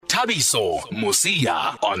Thabiso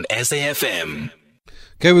Mosia on SAFM.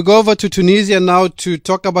 Okay, we go over to Tunisia now to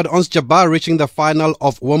talk about Ons Jabeur reaching the final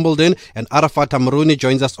of Wimbledon, and Arafat Hamrouni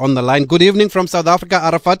joins us on the line. Good evening from South Africa,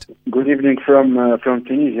 Arafat. Good evening from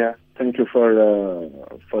Tunisia. Thank you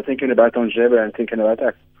for thinking about Ons Jabeur and thinking about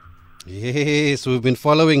us. Yes, we've been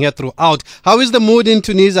following her throughout. How is the mood in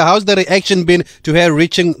Tunisia? How's the reaction been to her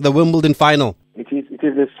reaching the Wimbledon final? It is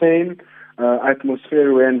the same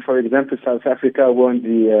atmosphere when, for example, South Africa won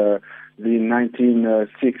the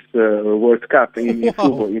 1906 World Cup in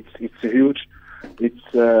football. It's huge. It's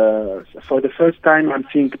for the first time I'm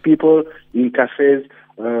seeing people in cafes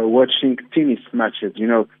watching tennis matches. You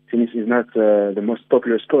know, tennis is not the most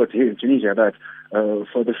popular sport here in Tunisia, but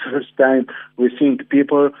for the first time we're seeing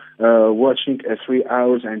people watching 3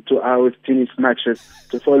 hours and 2 hours tennis matches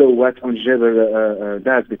to follow what Ons Jabeur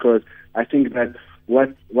does, because I think that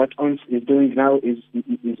what Ons is doing now is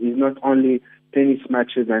not only tennis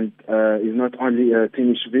matches and is not only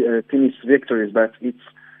tennis victories, but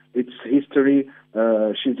it's history.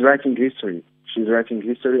 She's writing history. She's writing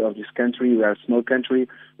history of this country. We are a small country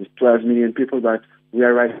with 12 million people, but we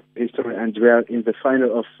are writing history, and we are in the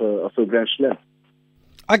final of a Grand Slam.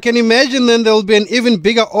 I can imagine then there will be an even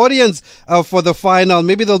bigger audience for the final.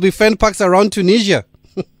 Maybe there'll be fan parks around Tunisia.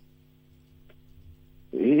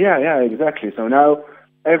 Yeah, exactly. So now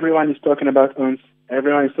everyone is talking about Ons.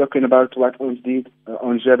 Everyone is talking about what Ons did.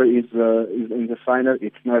 Ons Jabeur is in the final.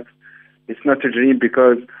 It's not a dream,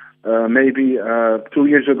 because maybe 2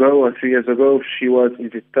 years ago or 3 years ago she was in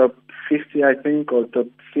the top 50, I think, or top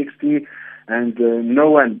 60, and no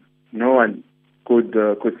one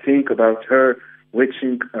could think about her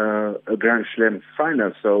reaching a Grand Slam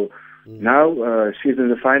final. So now she's in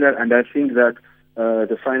the final, and I think that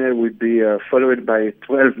the final would be followed by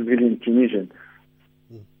 12 million Tunisians.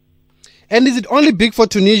 And is it only big for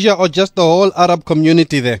Tunisia or just the whole Arab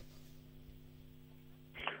community there?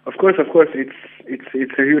 Of course,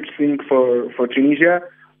 it's a huge thing for Tunisia,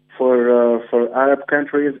 for Arab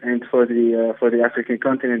countries, and for the African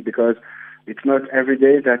continent, because it's not every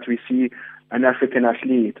day that we see an African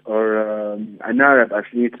athlete or an Arab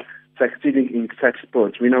athlete succeeding in such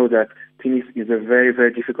sports. We know that tennis is a very,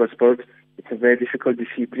 very difficult sport. It's a very difficult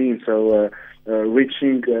discipline. So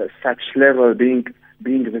reaching such level, being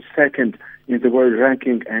the second in the world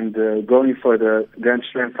ranking and going for the Grand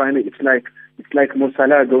Slam final, it's like Mo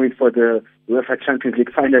Salah going for the UEFA Champions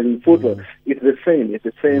League final in football. It's the same. It's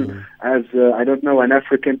the same as I don't know, an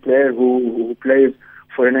African player who plays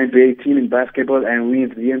for an NBA team in basketball and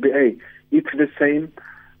wins the NBA. It's the same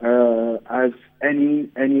as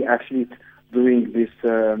any athlete doing this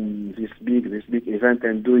big event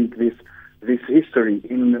and doing this history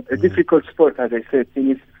in a difficult sport. As I said,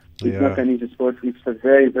 tennis is not an easy sport. It's a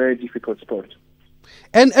very, very difficult sport.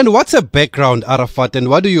 And what's her background, Arafat, and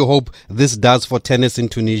what do you hope this does for tennis in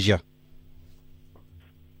Tunisia?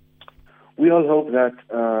 We all hope that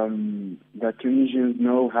Tunisians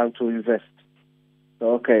know how to invest.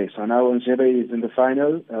 So now Ons Jabeur is in the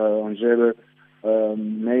final. Ons Jabeur,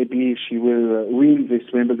 maybe she will win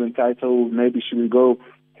this Wimbledon title. Maybe she will go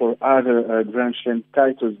for other Grand Slam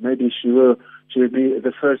titles. Maybe she will be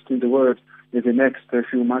the first in the world in the next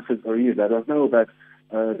few months or years. I don't know, but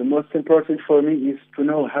the most important for me is to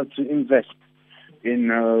know how to invest in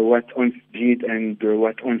what Ons did and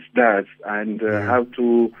what Ons does, and how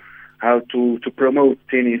to promote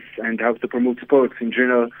tennis and how to promote sports in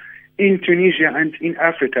general in Tunisia and in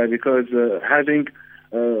Africa, because we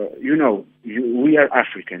are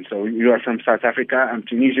African. So you are from South Africa, I'm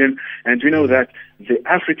Tunisian, and we know that the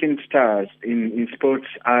African stars in sports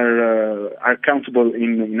are countable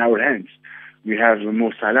in our hands. We have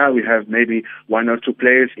Mo Salah, we have maybe 1 or 2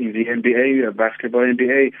 players in the NBA, basketball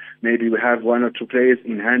NBA, maybe we have 1 or 2 players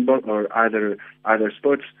in handball or other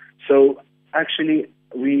sports. So actually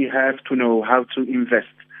we have to know how to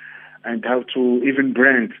invest and how to even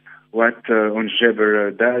brand what Ons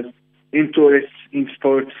Jabeur does in tourists, in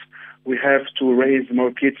sports. We have to raise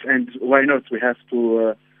more kids, and why not? We have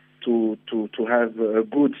to have a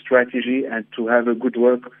good strategy and to have a good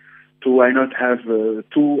work. To why not have 2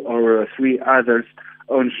 or 3 others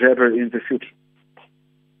Ons Jabeur in the future?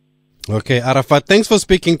 Okay, Arafat, thanks for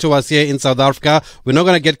speaking to us here in South Africa. We're not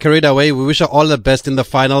going to get carried away. We wish her all the best in the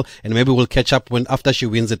final, and maybe we'll catch up after she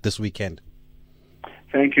wins it this weekend.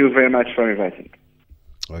 Thank you very much for inviting.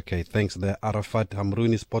 Okay, thanks. The Arafat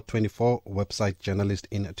Hamrouni, Sport24 website journalist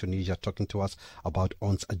in Tunisia, talking to us about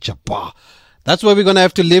Ons Jabeur. That's where we're going to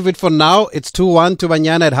have to leave it for now. It's 2-1 to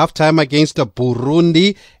Banyana at halftime against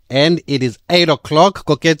Burundi. and it is 8 o'clock.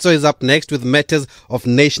 Koketso is up next with matters of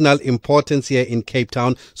national importance here in Cape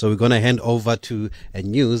Town. So we're going to hand over to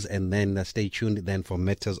news and then stay tuned then for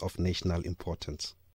matters of national importance.